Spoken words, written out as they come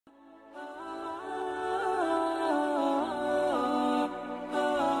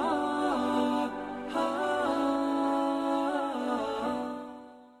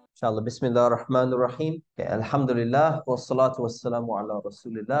Inshallah, Bismillah ar-Rahman ar-Rahim. Okay, Alhamdulillah, wa salatu wa salamu ala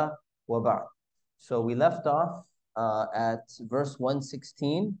Rasulillah, wa ba'd. So we left off at verse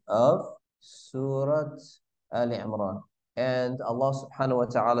 116 of Surah Al-Imran. And Allah subhanahu wa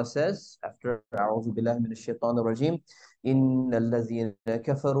ta'ala says, after A'udhu billahi min ash-shaytan ar-rajim, إِنَّ الَّذِينَ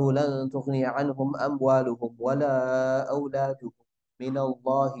كَفَرُوا لَن تُغْنِيَ عَنْهُمْ أَمْوَالُهُمْ وَلَا أَوْلَادُهُمْ مِنَ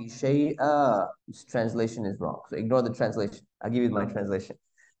اللَّهِ شَيْئًا. This translation is wrong, so ignore the translation. I'll give you my translation.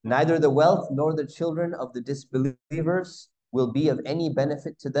 Neither the wealth nor the children of the disbelievers will be of any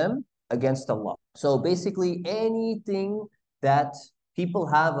benefit to them against Allah. So basically, anything that people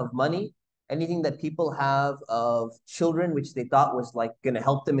have of money, anything that people have of children, which they thought was like going to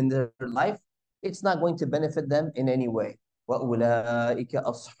help them in their life, it's not going to benefit them in any way. وَأُولَٰئِكَ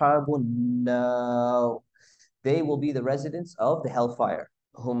أَصْحَابُ النَّارِ. They will be the residents of the hellfire.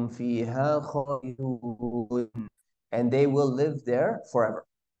 هُمْ فِيهَا خَالِدُونَ. And they will live there forever.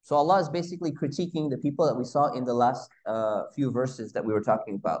 So Allah is basically critiquing the people that we saw in the last few verses that we were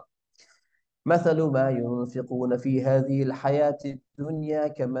talking about. مثل ما ينفقون في هذه الحياة الدنيا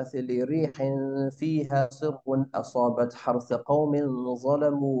كمثل ريح فيها صر أصابت حرث قوم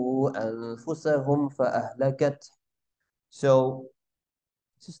ظلموا أنفسهم فأهلكت. So,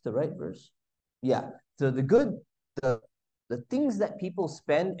 is this the right verse? Yeah. So the things that people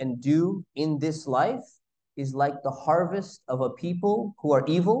spend and do in this life is like the harvest of a people who are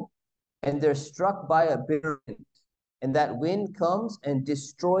evil, and they're struck by a bitter wind. And that wind comes and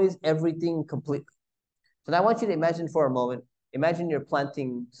destroys everything completely. So now I want you to imagine for a moment, imagine you're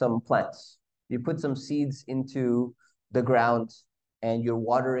planting some plants. You put some seeds into the ground and you're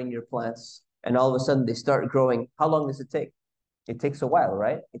watering your plants, and all of a sudden they start growing. How long does it take? It takes a while,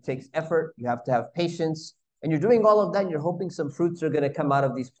 right? It takes effort. You have to have patience. And you're doing all of that and you're hoping some fruits are going to come out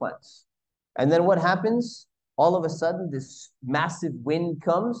of these plants. And then what happens? All of a sudden, this massive wind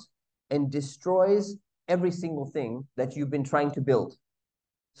comes and destroys every single thing that you've been trying to build.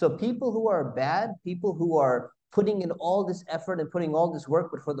 So people who are bad, people who are putting in all this effort and putting all this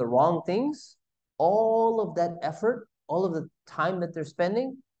work, but for the wrong things, all of that effort, all of the time that they're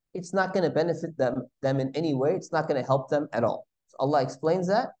spending, it's not going to benefit them in any way. It's not going to help them at all. So Allah explains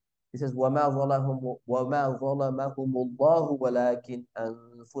that. He says, وَمَا ظَلَمَهُمُ اللَّهُ وَلَكِنْ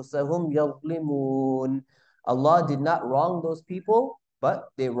أَنفُسَهُمْ يَظْلِمُونَ. Allah did not wrong those people, but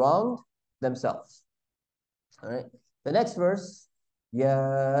they wronged themselves. All right. The next verse,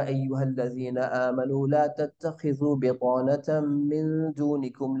 يا أيها الذين آمنوا لا تتخذوا بطانة من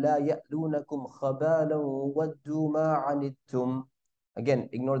دونكم لا يألونكم خبالا ودوا ما عنتم. Again,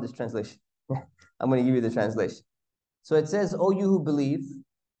 ignore this translation. I'm going to give you the translation. So it says, "O you who believe,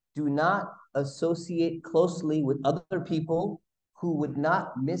 do not associate closely with other people who would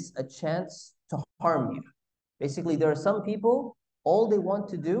not miss a chance to harm you." Basically, there are some people, all they want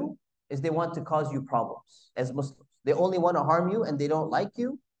to do is they want to cause you problems as Muslims. They only want to harm you and they don't like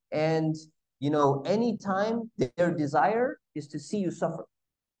you. And, anytime their desire is to see you suffer.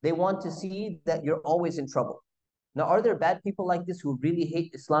 They want to see that you're always in trouble. Now, are there bad people like this who really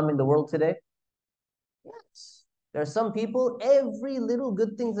hate Islam in the world today? Yes. There are some people, every little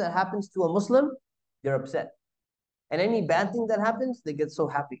good thing that happens to a Muslim, they're upset. And any bad thing that happens, they get so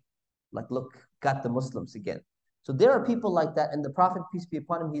happy. Like, look, got the Muslims again. So there are people like that, and the Prophet, peace be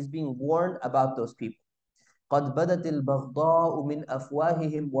upon him, he's being warned about those people. قَدْ بَدَتِ الْبَغْضَاءُ مِنْ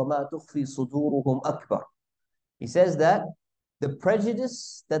أَفْوَاهِهِمْ وَمَا تُخْفِي صُدُورُهُمْ أَكْبَرُ. He says that the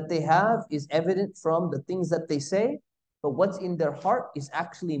prejudice that they have is evident from the things that they say, but what's in their heart is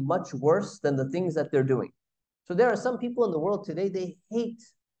actually much worse than the things that they're doing. So there are some people in the world today, they hate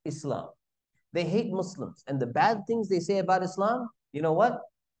Islam. They hate Muslims. And the bad things they say about Islam, you know what?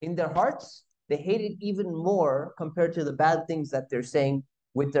 In their hearts, they hate it even more compared to the bad things that they're saying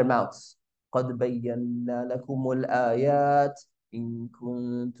with their mouths. قَدْ بَيَّنَّا لَكُمُ الْآيَاتِ إِن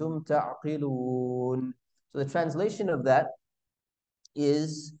كُنْتُمْ تَعْقِلُونَ. So the translation of that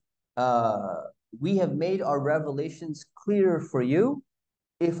is, we have made our revelations clear for you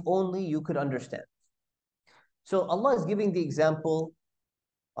if only you could understand. So Allah is giving the example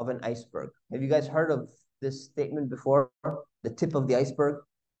of an iceberg. Have you guys heard of this statement before? The tip of the iceberg?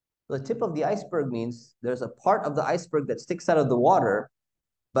 The tip of the iceberg means there's a part of the iceberg that sticks out of the water,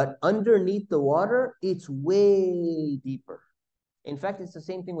 but underneath the water, it's way deeper. In fact, it's the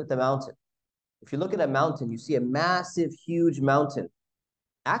same thing with the mountain. If you look at a mountain, you see a massive, huge mountain.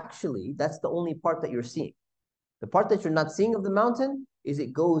 Actually, that's the only part that you're seeing. The part that you're not seeing of the mountain is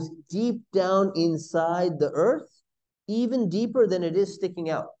it goes deep down inside the earth, even deeper than it is sticking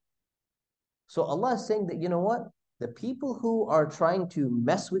out. So Allah is saying that, you know what? The people who are trying to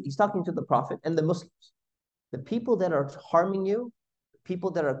mess with, he's talking to the Prophet and the Muslims. The people that are harming you,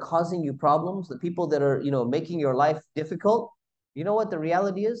 people that are causing you problems, the people that are, making your life difficult, you know what the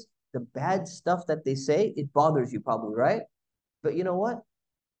reality is? The bad stuff that they say, it bothers you probably, right? But you know what?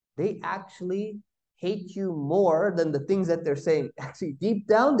 They actually hate you more than the things that they're saying. Actually, deep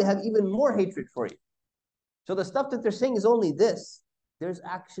down, they have even more hatred for you. So the stuff that they're saying is only this. There's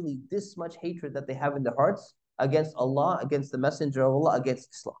actually this much hatred that they have in their hearts against Allah, against the Messenger of Allah,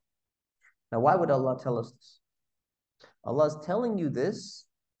 against Islam. Now, why would Allah tell us this? Allah is telling you this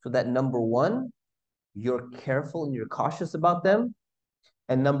so that number one, you're careful and you're cautious about them.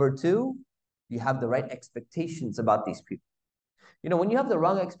 And number two, you have the right expectations about these people. When you have the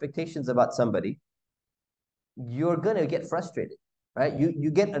wrong expectations about somebody, you're going to get frustrated, right? You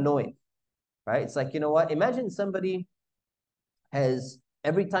get annoyed, right? It's like, you know what? Imagine somebody has,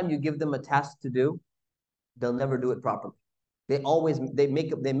 every time you give them a task to do, they'll never do it properly. They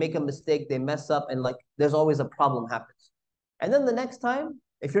make a mistake, they mess up, and like there's always a problem happens. And then the next time,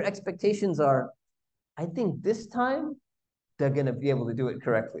 if your expectations are, I think this time they're gonna be able to do it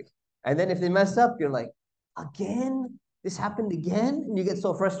correctly. And then if they mess up, you're like, again? This happened again? And you get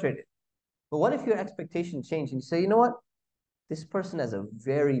so frustrated. But what if your expectations change and you say, you know what? This person has a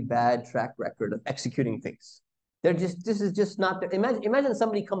very bad track record of executing things. This is just not their, imagine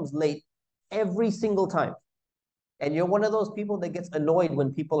somebody comes late every single time. And you're one of those people that gets annoyed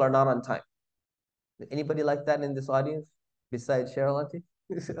when people are not on time. Anybody like that in this audience besides Cheryl Auntie?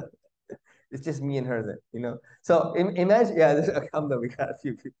 It's just me and her then, So imagine, yeah, we got a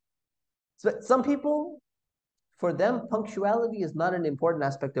few people. So some people, for them, punctuality is not an important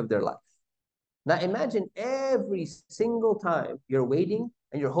aspect of their life. Now imagine every single time you're waiting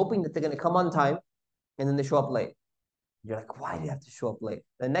and you're hoping that they're going to come on time and then they show up late. You're like, why do you have to show up late?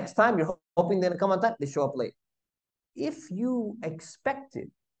 The next time you're hoping they're going to come on time, they show up late. If you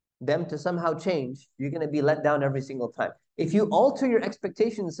expected them to somehow change, you're going to be let down every single time. If you alter your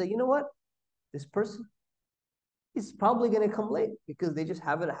expectations and say, you know what? This person is probably going to come late because they just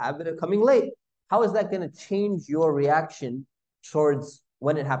have a habit of coming late. How is that going to change your reaction towards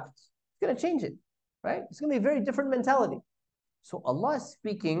when it happens? It's going to change it, right? It's going to be a very different mentality. So Allah is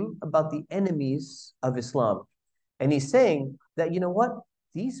speaking about the enemies of Islam. And He's saying that, you know what?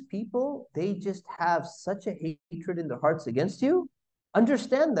 These people, they just have such a hatred in their hearts against you.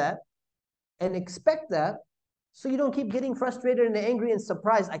 Understand that and expect that so you don't keep getting frustrated and angry and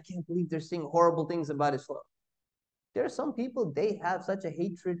surprised. I can't believe they're saying horrible things about Islam. There are some people, they have such a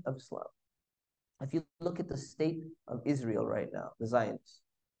hatred of Islam. If you look at the state of Israel right now, the Zionists,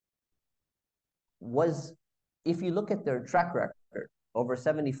 if you look at their track record over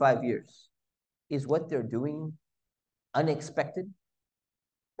 75 years, is what they're doing unexpected?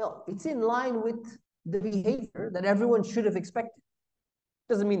 No, it's in line with the behavior that everyone should have expected.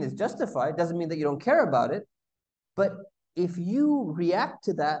 Doesn't mean it's justified, doesn't mean that you don't care about it, but if you react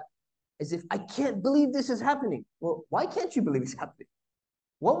to that as if, I can't believe this is happening. Well, why can't you believe it's happening?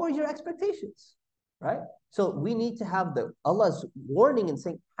 What were your expectations, right? So we need to have Allah's warning and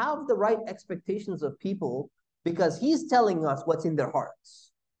saying, have the right expectations of people because He's telling us what's in their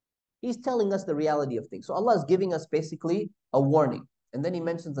hearts. He's telling us the reality of things. So Allah is giving us basically a warning. And then He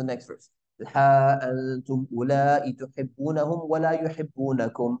mentions the next verse. Again,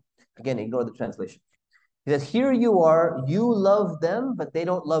 ignore the translation. He says, here you are, you love them, but they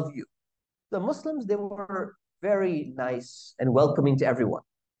don't love you. The Muslims, they were very nice and welcoming to everyone.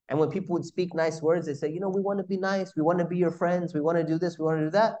 And when people would speak nice words, they say, we want to be nice, we want to be your friends, we want to do this, we want to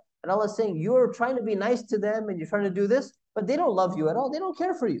do that. And Allah is saying, you're trying to be nice to them and you're trying to do this, but they don't love you at all. They don't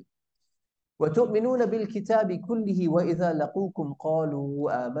care for you. وَتُؤْمِنُونَ بِالْكِتَابِ كُلِّهِ وَإِذَا لَقُوكُمْ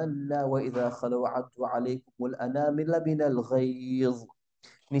قَالُوا آمَنَّا وَإِذَا خَلَوْا عَدُّوا عَلَيْكُمُ الْأَنَامِلَ مِنَ الْغَيْظِ.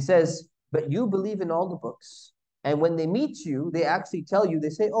 And He says, but you believe in all the books. And when they meet you, they actually tell you, they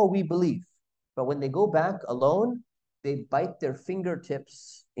say, oh, we believe. But when they go back alone, they bite their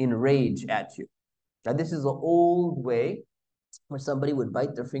fingertips in rage at you. Now, this is an old way where somebody would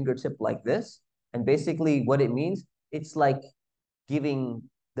bite their fingertip like this. And basically what it means, it's like giving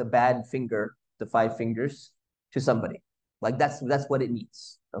the bad finger, the 5 fingers, to somebody. Like that's what it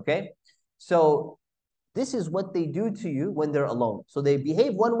means, okay? So this is what they do to you when they're alone. So they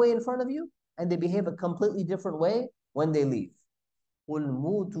behave one way in front of you, and they behave a completely different way when they leave.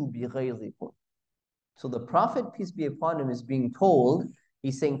 So the Prophet, peace be upon him, is being told,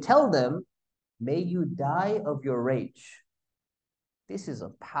 he's saying, tell them, may you die of your rage. This is a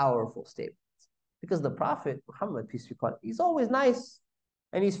powerful statement. Because the Prophet, Muhammad, peace be upon him, he's always nice,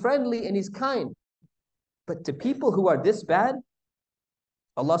 and he's friendly, and he's kind. But to people who are this bad,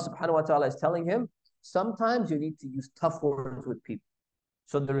 Allah subhanahu wa ta'ala is telling him, sometimes you need to use tough words with people.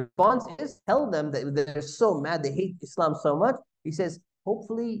 So the response is, tell them that they're so mad, they hate Islam so much. He says,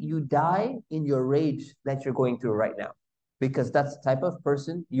 hopefully you die in your rage that you're going through right now, because that's the type of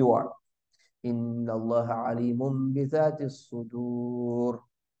person you are. Inna Allah alimun bi sudur.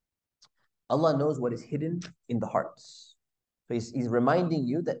 Allah knows what is hidden in the hearts. So he's reminding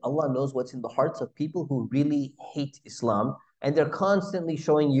you that Allah knows what's in the hearts of people who really hate Islam, and they're constantly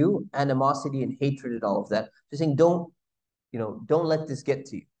showing you animosity and hatred and all of that. So saying, don't let this get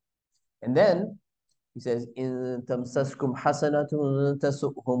to you. And then he says, إِن تَمْسَسْكُمْ حَسَنَةٌ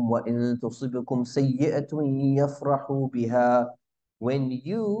تَسُؤْهُمْ وَإِن تُصِبْكُمْ سَيِّئَةٌ يَفْرَحُوا بِهَا. When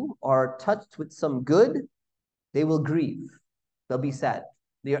you are touched with some good, they will grieve. They'll be sad.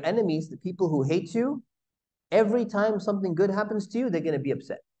 Your enemies, the people who hate you, every time something good happens to you, they're going to be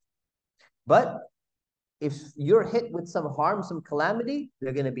upset. But if you're hit with some harm, some calamity,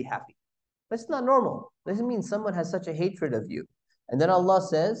 they're going to be happy. That's not normal. Doesn't mean someone has such a hatred of you. And then Allah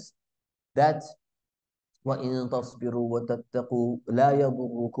says that وَإِن تَصْبِرُوا وَتَتَّقُوا لَا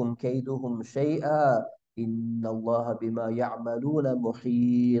يَضُرُّكُمْ كَيْدُهُمْ شَيْئًا إِنَّ اللَّهَ بِمَا يَعْمَلُونَ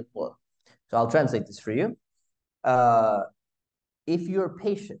مُحِيطٌ. So I'll translate this for you. If you're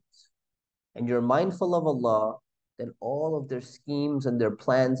patient and you're mindful of Allah, then all of their schemes and their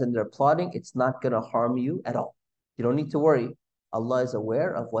plans and their plotting, it's not going to harm you at all. You don't need to worry. Allah is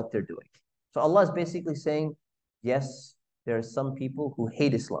aware of what they're doing. So Allah is basically saying, yes, there are some people who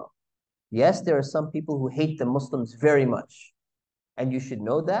hate Islam. Yes, there are some people who hate the Muslims very much. And you should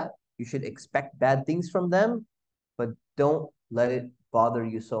know that. You should expect bad things from them, but don't let it bother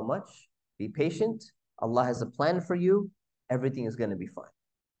you so much. Be patient. Allah has a plan for you. Everything is going to be fine.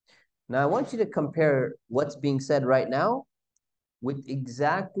 Now, I want you to compare what's being said right now with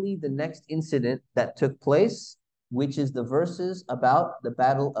exactly the next incident that took place, which is the verses about the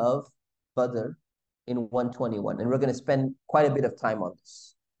Battle of Badr in 121. And we're going to spend quite a bit of time on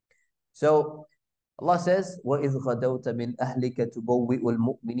this. So Allah says, وَإِذْ غَدَوْتَ مِنْ أَهْلِكَ تُبَوِّئُ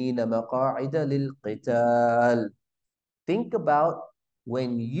الْمُؤْمِنِينَ مَقَاعِدَ لِلْقِتَالِ. Think about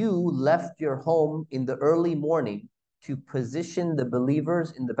when you left your home in the early morning to position the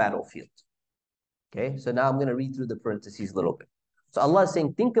believers in the battlefield. Okay, so now I'm going to read through the parentheses a little bit. So Allah is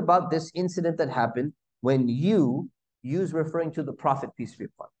saying, think about this incident that happened when you is referring to the Prophet, peace be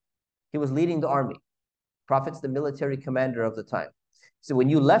upon him. He was leading the army. Prophet's the military commander of the time. So when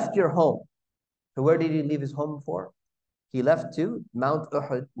you left your home, so where did he leave his home for? He left to Mount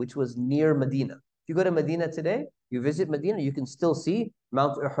Uhud, which was near Medina. If you go to Medina today, you visit Medina, you can still see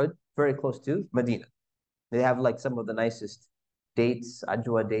Mount Uhud very close to Medina. They have like some of the nicest dates,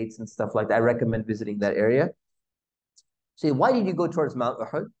 Ajwa dates and stuff like that. I recommend visiting that area. So why did you go towards Mount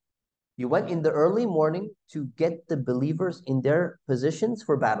Uhud? You went in the early morning to get the believers in their positions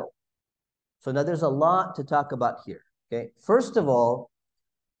for battle. So now there's a lot to talk about here. Okay, first of all,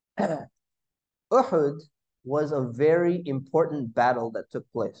 Uhud was a very important battle that took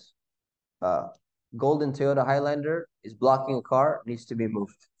place. Golden Toyota Highlander is blocking a car, needs to be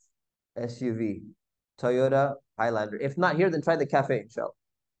moved. SUV, Toyota Highlander. If not here, then try the cafe, inshallah.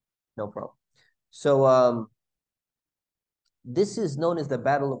 No problem. So this is known as the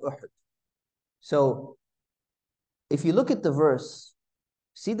Battle of Uhud. So if you look at the verse,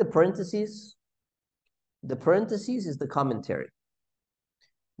 see the parentheses? The parentheses is the commentary.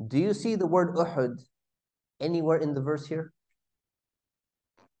 Do you see the word Uhud anywhere in the verse here?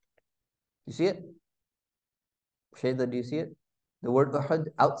 You see it? Shayda, do you see it? The word Uhud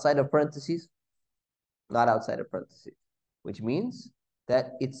outside of parentheses? Not outside of parentheses, which means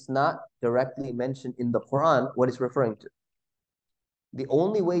that it's not directly mentioned in the Qur'an what it's referring to. The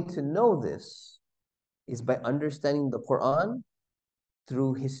only way to know this is by understanding the Qur'an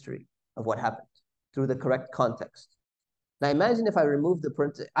through history of what happened, through the correct context. Now imagine if I removed the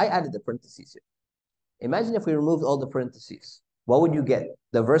parentheses. I added the parentheses here. Imagine if we removed all the parentheses. What would you get?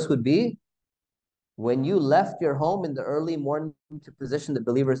 The verse would be, when you left your home in the early morning to position the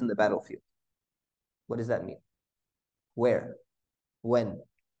believers in the battlefield. What does that mean? Where? When?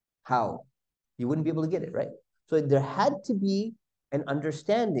 How? You wouldn't be able to get it, right? So there had to be an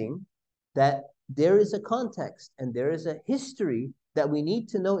understanding that there is a context and there is a history that we need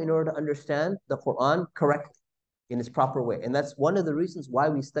to know in order to understand the Quran correctly in its proper way. And that's one of the reasons why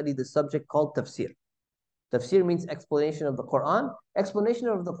we study the subject called tafsir. Tafsir means explanation of the Quran. Explanation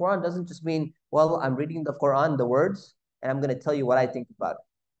of the Quran doesn't just mean, well, I'm reading the Quran, the words, and I'm going to tell you what I think about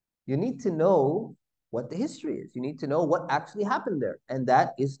it. You need to know what the history is. You need to know what actually happened there. And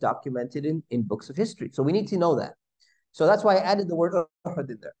that is documented in books of history. So we need to know that. So that's why I added the word Uhud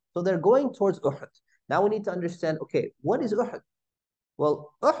in there. So they're going towards Uhud. Now we need to understand, okay, what is Uhud?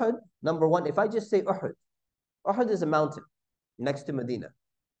 Well, Uhud, number one, if I just say Uhud, Uhud is a mountain next to Medina.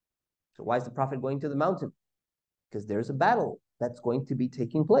 So why is the Prophet going to the mountain? Because there's a battle that's going to be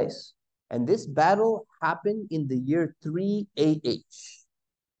taking place. And this battle happened in the year 3 AH.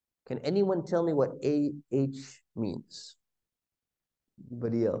 Can anyone tell me what AH means?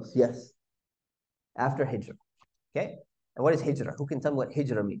 Anybody else? Yes. After Hijrah. Okay. And what is Hijrah? Who can tell me what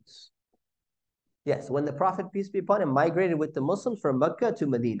Hijrah means? Yes, when the Prophet, peace be upon him, migrated with the Muslims from Mecca to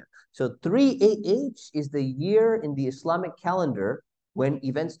Medina. So 3 AH is the year in the Islamic calendar when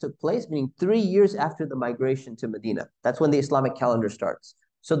events took place, meaning 3 years after the migration to Medina. That's when the Islamic calendar starts.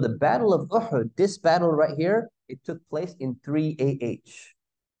 So the Battle of Uhud, this battle right here, it took place in 3 AH.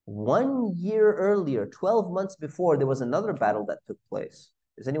 1 year earlier, 12 months before, there was another battle that took place.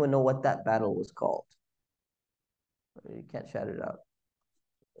 Does anyone know what that battle was called? You can't shout it out.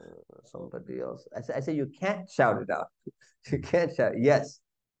 Somebody else. I say you can't shout it out. You can't shout. Yes.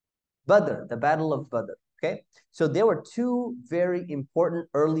 Badr, the Battle of Badr. Okay. So there were two very important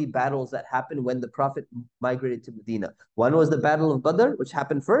early battles that happened when the Prophet migrated to Medina. One was the Battle of Badr, which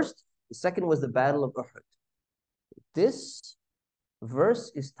happened first. The second was the Battle of Uhud. This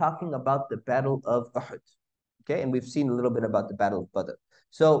verse is talking about the Battle of Uhud. Okay. And we've seen a little bit about the Battle of Badr.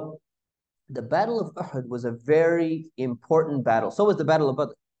 So the Battle of Uhud was a very important battle. So was the Battle of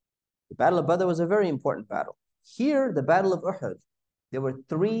Badr. The Battle of Badr was a very important battle. Here, the Battle of Uhud, there were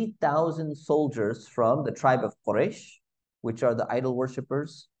 3,000 soldiers from the tribe of Quraysh, which are the idol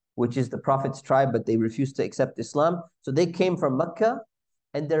worshippers, which is the Prophet's tribe, but they refused to accept Islam. So they came from Mecca,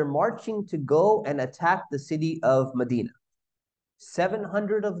 and they're marching to go and attack the city of Medina.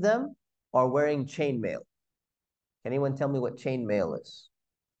 700 of them are wearing chainmail. Can anyone tell me what chainmail is?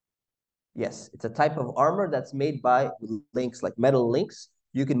 Yes, it's a type of armor that's made by links, like metal links.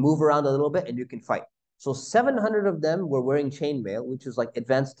 You can move around a little bit and you can fight. So 700 of them were wearing chainmail, which is like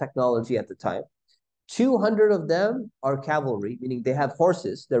advanced technology at the time. 200 of them are cavalry, meaning they have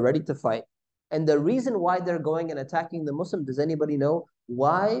horses. They're ready to fight. And the reason why they're going and attacking the Muslims, does anybody know?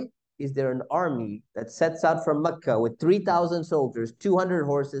 Why is there an army that sets out from Mecca with 3,000 soldiers, 200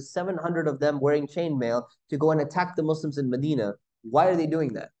 horses, 700 of them wearing chainmail to go and attack the Muslims in Medina? Why are they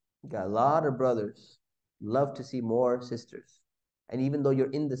doing that? Got a lot of brothers, love to see more sisters. And even though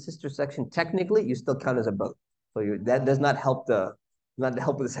you're in the sister section, technically, you still count as a brother. So that does not help the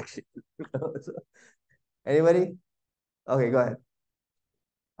section. Anybody? Okay, go ahead.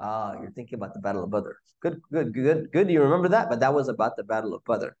 You're thinking about the Battle of Badr. Good. You remember that? But that was about the Battle of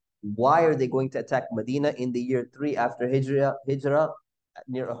Badr. Why are they going to attack Medina in the year 3 after Hijrah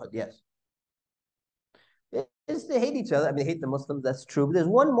near Uhud? Yes. It's they hate each other. I mean, they hate the Muslims. That's true. But there's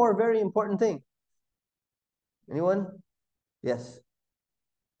one more very important thing. Anyone? Yes.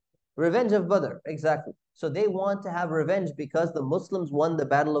 Revenge of Badr. Exactly. So they want to have revenge because the Muslims won the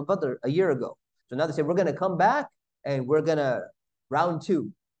Battle of Badr a year ago. So now they say, we're going to come back and we're going to round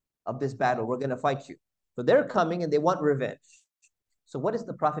 2 of this battle. We're going to fight you. So they're coming and they want revenge. So what does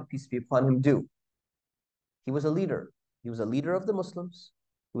the Prophet, peace be upon him, do? He was a leader. He was a leader of the Muslims.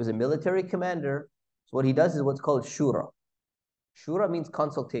 He was a military commander. So what he does is what's called shura. Shura means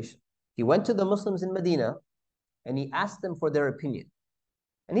consultation. He went to the Muslims in Medina and he asked them for their opinion.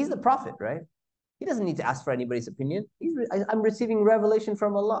 And he's the Prophet, right? He doesn't need to ask for anybody's opinion. I'm receiving revelation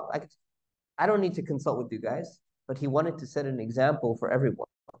from Allah. I don't need to consult with you guys. But he wanted to set an example for everyone.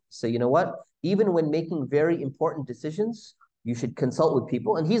 So you know what? Even when making very important decisions, you should consult with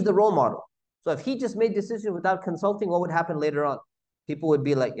people. And he's the role model. So if he just made decisions without consulting, what would happen later on? People would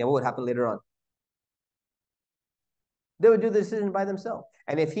be like, yeah, what would happen later on? They would do the decision by themselves.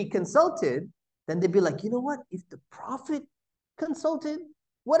 And if he consulted, then they'd be like, you know what? If the Prophet consulted,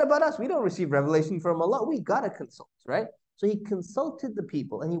 what about us? We don't receive revelation from Allah. We got to consult, right? So he consulted the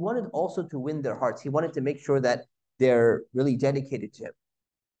people and he wanted also to win their hearts. He wanted to make sure that they're really dedicated to him.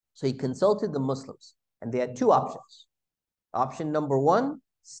 So he consulted the Muslims and they had 2 options. Option number 1,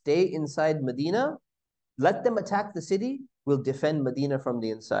 stay inside Medina. Let them attack the city. We'll defend Medina from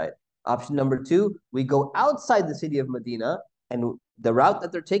the inside. Option number 2, we go outside the city of Medina and the route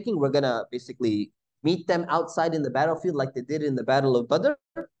that they're taking, we're going to basically meet them outside in the battlefield like they did in the Battle of Badr,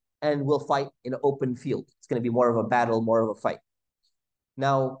 and we'll fight in an open field. It's going to be more of a battle, more of a fight.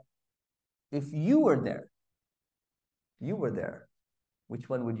 Now, if you were there, which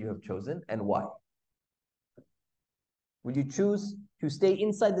one would you have chosen and why? Would you choose to stay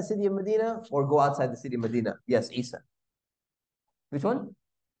inside the city of Medina or go outside the city of Medina? Yes, Isa. Which one?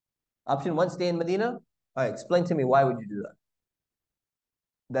 Option 1, stay in Medina? All right, explain to me, why would you do that?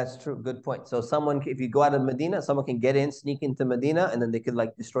 That's true. Good point. So someone, if you go out of Medina, someone can get in, sneak into Medina, and then they could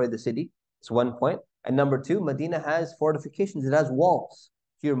like destroy the city. It's one point. And number 2, Medina has fortifications. It has walls.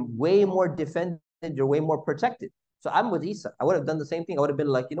 You're way more defended. You're way more protected. So I'm with Isa. I would have done the same thing. I would have been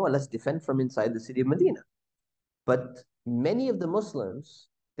like, you know what, let's defend from inside the city of Medina. But many of the Muslims,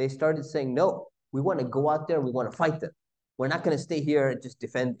 they started saying, no, we want to go out there, we want to fight them. We're not going to stay here and just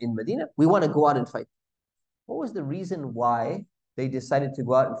defend in Medina. We want to go out and fight. What was the reason why they decided to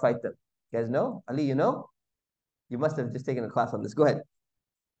go out and fight them? You guys know? Ali, you know? You must have just taken a class on this. Go ahead.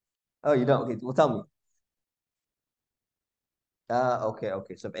 Oh, you don't? Okay, well, tell me.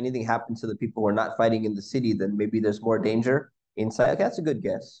 Okay. So if anything happens to the people who are not fighting in the city, then maybe there's more danger inside. Okay, that's a good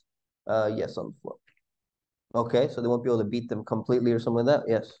guess. Yes, on the floor. Okay, so they won't be able to beat them completely or something like that?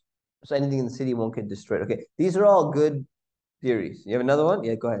 Yes. So anything in the city won't get destroyed. Okay, these are all good theories. You have another one?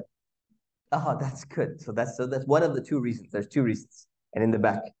 Yeah, go ahead. Oh, that's good. So that's one of the two reasons. There's two reasons. And in the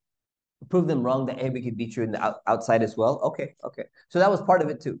back. Prove them wrong that hey, we could beat you in the outside as well. Okay. So that was part of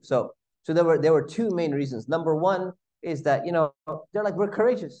it too. So there were two main reasons. Number one is that they're like, we're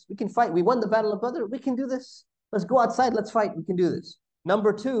courageous. We can fight. We won the Battle of Badr. We can do this. Let's go outside. Let's fight. We can do this.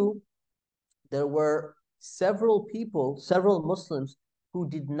 Number two, there were several Muslims who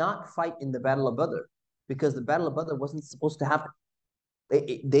did not fight in the Battle of Badr because the Battle of Badr wasn't supposed to happen.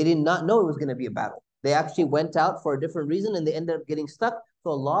 They did not know it was going to be a battle. They actually went out for a different reason and they ended up getting stuck.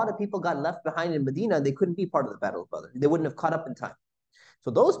 So a lot of people got left behind in Medina and they couldn't be part of the Battle of Badr. They wouldn't have caught up in time. So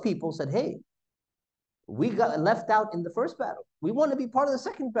those people said, hey, we got left out in the first battle. We want to be part of the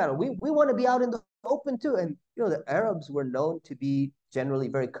second battle. We want to be out in the open too. And the Arabs were known to be generally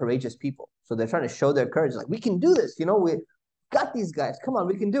very courageous people. So they're trying to show their courage. Like, we can do this. We got these guys. Come on,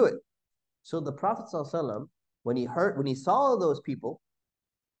 we can do it. So the Prophet ﷺ, when he saw those people,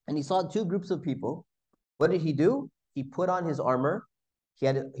 and he saw two groups of people, what did he do? He put on his armor. He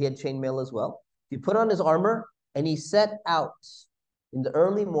had chainmail as well. He put on his armor and he set out in the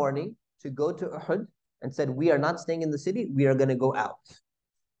early morning to go to Uhud and said, we are not staying in the city. We are going to go out.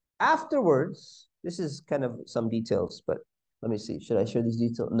 Afterwards, this is kind of some details, but let me see. Should I share these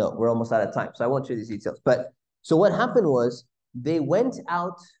details? No, we're almost out of time, so I won't share these details. But so what happened was they went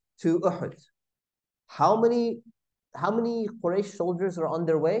out to Uhud. How many Quraysh soldiers are on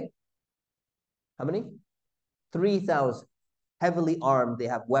their way? How many? 3,000. Heavily armed. They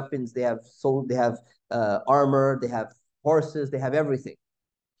have weapons. They have armor. They have horses. They have everything.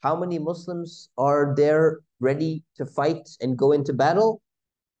 How many Muslims are there ready to fight and go into battle?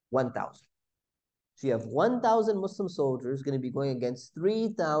 1,000. So you have 1,000 Muslim soldiers going to be going against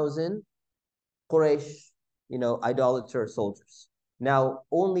 3,000 Quraysh, idolater soldiers. Now,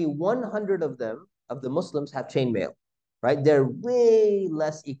 only 100 of the Muslims have chainmail, right? They're way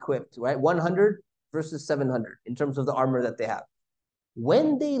less equipped, right? 100 versus 700 in terms of the armor that they have.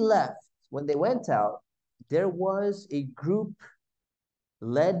 When they went out, there was a group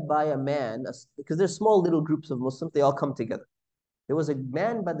led by a man, because there's small little groups of Muslims, they all come together. There was a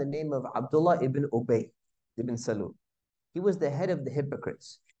man by the name of Abdullah ibn Ubay ibn Salul. He was the head of the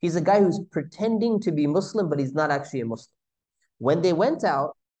hypocrites. He's a guy who's pretending to be Muslim, but he's not actually a Muslim. When they went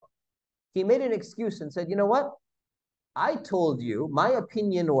out, he made an excuse and said, you know what? I told you, my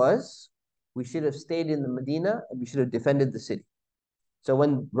opinion was we should have stayed in the Medina and we should have defended the city. So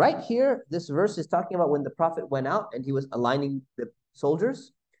when right here, this verse is talking about when the Prophet went out and he was aligning the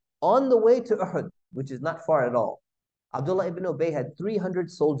soldiers on the way to Uhud, which is not far at all. Abdullah ibn Ubay had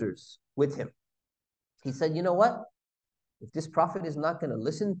 300 soldiers with him. He said, you know what? If this Prophet is not going to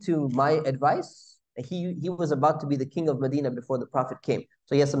listen to my advice, he was about to be the king of Medina before the Prophet came.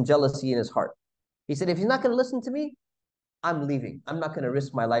 So he has some jealousy in his heart. He said, if he's not going to listen to me, I'm leaving. I'm not going to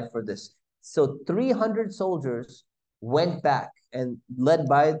risk my life for this. So 300 soldiers went back and led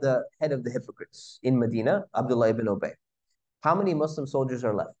by the head of the hypocrites in Medina, Abdullah ibn Ubay. How many Muslim soldiers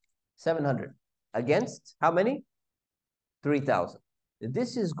are left? 700. Against how many? 3,000.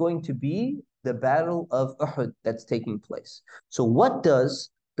 This is going to be the battle of Uhud that's taking place. So what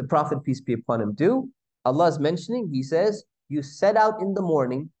does the Prophet, peace be upon him, do? Allah is mentioning, he says, you set out in the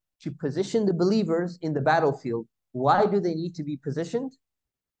morning to position the believers in the battlefield. Why do they need to be positioned?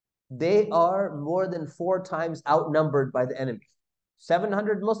 They are more than 4 times outnumbered by the enemy.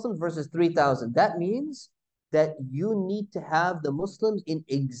 700 Muslims versus 3,000. That means that you need to have the Muslims in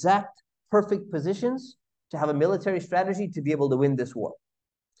exact perfect positions to have a military strategy to be able to win this war.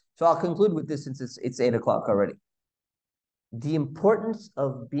 So I'll conclude with this since it's 8 o'clock already. The importance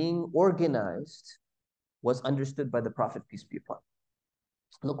of being organized was understood by the Prophet, peace be upon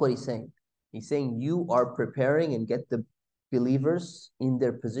him. Look what he's saying. He's saying you are preparing and get the believers in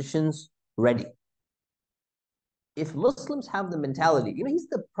their positions ready. If Muslims have the mentality, he's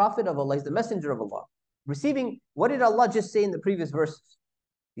the Prophet of Allah, he's the messenger of Allah. Receiving, what did Allah just say in the previous verses?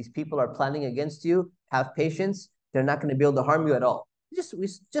 These people are planning against you, have patience, they're not going to be able to harm you at all. Just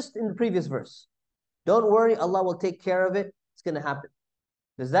in the previous verse. Don't worry, Allah will take care of it, it's going to happen.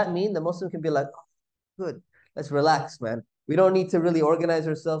 Does that mean the Muslim can be like, oh, good, Let's relax, man. We don't need to really organize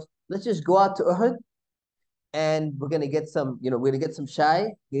ourselves. Let's just go out to Uhud and we're gonna get some, we're gonna get some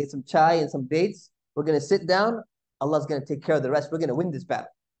get some chai and some dates. We're gonna sit down. Allah's gonna take care of the rest. We're gonna win this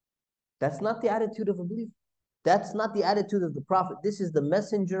battle. That's not the attitude of a believer. That's not the attitude of the Prophet. This is the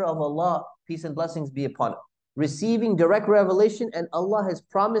messenger of Allah, peace and blessings be upon him, receiving direct revelation, and Allah has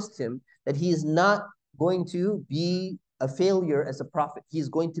promised him that he is not going to be a failure as a prophet. He is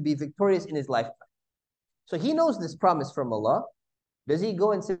going to be victorious in his lifetime. So he knows this promise from Allah. Does he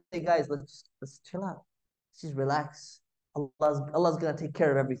go and say, hey guys, let's chill out. Let's just relax. Allah's gonna take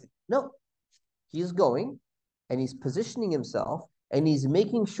care of everything. No. He's going and he's positioning himself and he's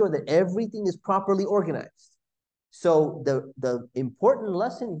making sure that everything is properly organized. So the important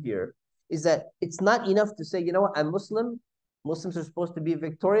lesson here is that it's not enough to say, you know what, I'm Muslim. Muslims are supposed to be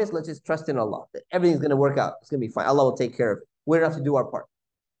victorious. Let's just trust in Allah. That everything's going to work out. It's going to be fine. Allah will take care of it. We don't have to do our part.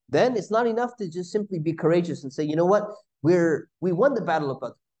 Then it's not enough to just simply be courageous and say, you know what, we won the battle of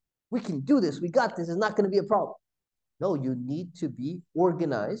Badr. We can do this. We got this. It's not going to be a problem. No, you need to be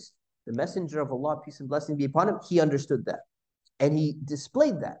organized. The messenger of Allah, peace and blessing be upon him, he understood that. And he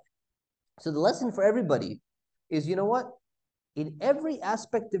displayed that. So the lesson for everybody is, you know what? In every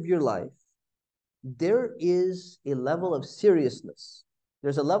aspect of your life, there is a level of seriousness.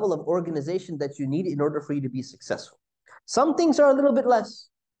 There's a level of organization that you need in order for you to be successful. Some things are a little bit less.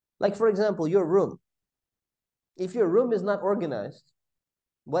 Like, for example, your room. If your room is not organized,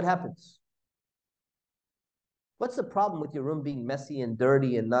 what happens? What's the problem with your room being messy and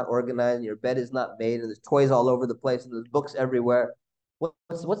dirty and not organized, and your bed is not made, and there's toys all over the place, and there's books everywhere?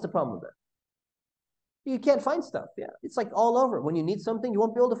 What's the problem with that? You can't find stuff. Yeah, it's like all over. When you need something, you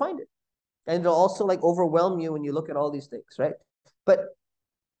won't be able to find it. And it'll also like overwhelm you when you look at all these things, right? But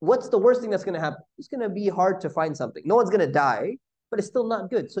what's the worst thing that's going to happen? It's going to be hard to find something. No one's going to die, but it's still not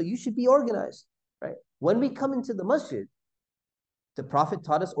good. So you should be organized, right? When we come into the masjid, the Prophet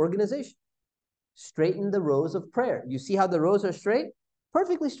taught us organization. Straighten the rows of prayer. You see how the rows are straight?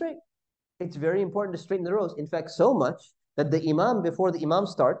 Perfectly straight. It's very important to straighten the rows. In fact, so much that the imam, before the imam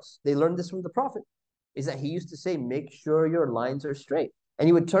starts, they learned this from the Prophet, is that he used to say, make sure your lines are straight. And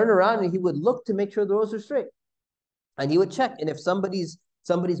he would turn around and he would look to make sure the rows are straight. And he would check. And if somebody's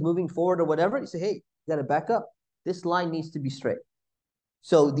moving forward or whatever, he say, hey, you got to back up. This line needs to be straight.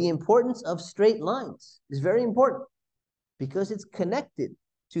 So the importance of straight lines is very important because it's connected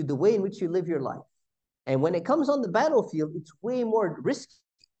to the way in which you live your life. And when it comes on the battlefield, it's way more risky,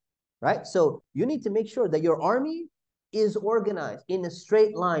 right? So you need to make sure that your army is organized in a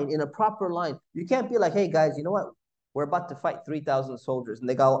straight line, in a proper line. You can't be like, hey guys, you know what? We're about to fight 3,000 soldiers and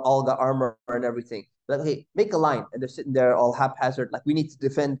they all got armor and everything. Like, hey, make a line. And they're sitting there all haphazard, like we need to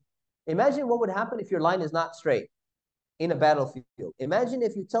defend. Imagine what would happen if your line is not straight in a battlefield. Imagine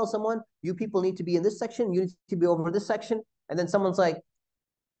if you tell someone, you people need to be in this section, you need to be over this section. And then someone's like,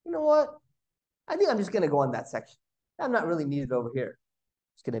 you know what? I think I'm just going to go on that section. I'm not really needed over here.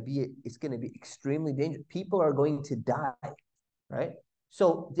 It's going to be extremely dangerous. People are going to die, right?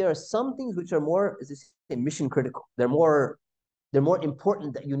 So there are some things which are more, as I say, mission critical. They're more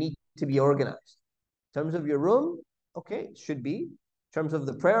important that you need to be organized. In terms of your room, okay, it should be. In terms of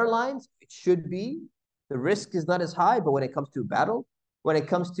the prayer lines, it should be. The risk is not as high, but when it comes to battle, when it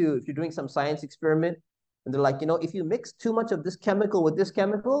comes to, if you're doing some science experiment, and they're like, you know, if you mix too much of this chemical with this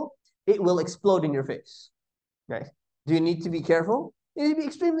chemical, it will explode in your face, right? Do you need to be careful? You need to be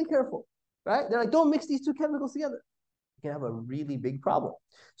extremely careful, right? They're like, don't mix these two chemicals together. You can have a really big problem.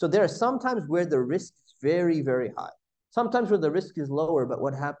 So there are some times where the risk is very, very high. Sometimes where the risk is lower, but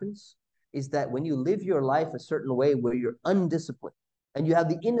what happens is that when you live your life a certain way where you're undisciplined and you have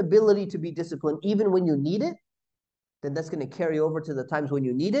the inability to be disciplined even when you need it, then that's going to carry over to the times when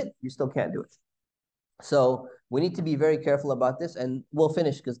you need it, you still can't do it. So we need to be very careful about this, and we'll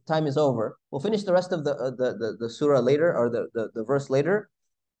finish because time is over. We'll finish the rest of the surah later, or the verse later.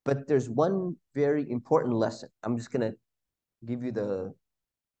 But there's one very important lesson. I'm just going to give you the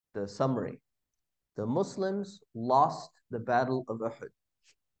summary. The Muslims lost the battle of Uhud.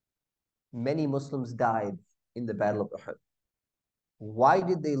 Many Muslims died in the battle of Uhud. Why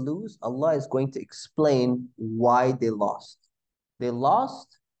did they lose? Allah is going to explain why they lost. They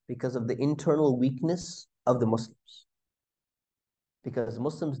lost because of the internal weakness of the Muslims. Because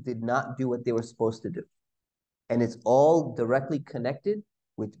Muslims did not do what they were supposed to do. And it's all directly connected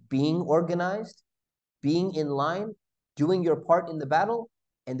with being organized, being in line, doing your part in the battle.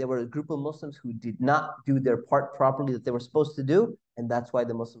 And there were a group of Muslims who did not do their part properly that they were supposed to do. And that's why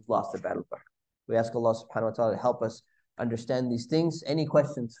the Muslims lost the battle. We ask Allah subhanahu wa ta'ala to help us understand these things. Any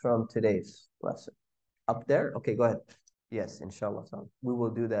questions from today's lesson? Up there? Okay, go ahead. Yes, inshallah. We will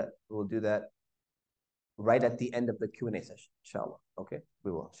do that. We will do that. right at the end of the Q&A session, inshallah. Okay,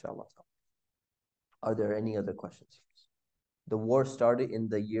 we will, inshallah. Are there any other questions? The war started in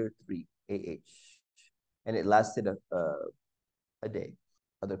the year 3 AH, and it lasted a day.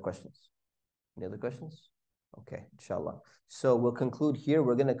 Other questions? Any other questions? Okay, inshallah. So we'll conclude here.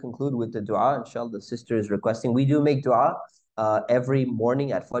 We're going to conclude with the dua. Inshallah, the sister is requesting. We do make dua every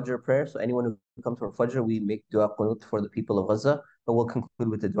morning at Fajr prayer. So anyone who comes for Fajr, we make dua qunut for the people of Gaza. But we'll conclude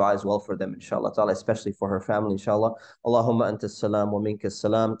with the dua as well for them, inshallah ta'ala, especially for her family, inshallah. Allahumma anta salam wa minka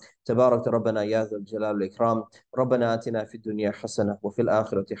salam. Tabarak rabbana ya dhal jalal wal ikram. Rabbana atina fid dunya hasana wa fil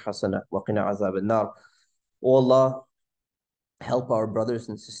akhirati hasana wa qina azab an-nar. O Allah, help our brothers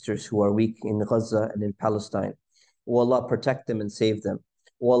and sisters who are weak in Gaza and in Palestine. O Allah, protect them and save them.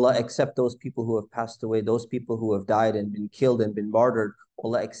 O Allah, accept those people who have passed away, those people who have died and been killed and been martyred. O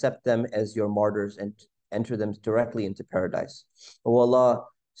Allah, accept them as your martyrs and enter them directly into paradise. O Allah,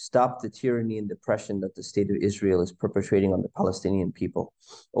 stop the tyranny and oppression that the state of Israel is perpetrating on the Palestinian people.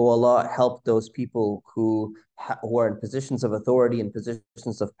 O Allah, help those people who are in positions of authority and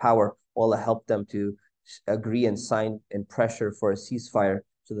positions of power. O Allah, help them to agree and sign and pressure for a ceasefire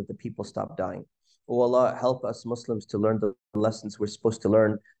so that the people stop dying. Oh Allah, help us Muslims to learn the lessons we're supposed to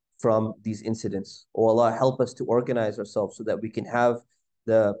learn from these incidents. Oh Allah, help us to organize ourselves so that we can have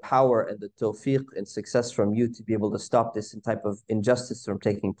the power and the tawfiq and success from you to be able to stop this type of injustice from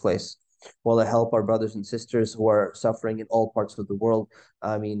taking place. Oh Allah, help our brothers and sisters who are suffering in all parts of the world.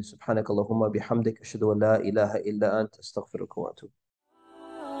 Ameen. Subhanakallahumma bihamdik. Ashhadu an la ilaha illa anta astaghfiruka wa atubu.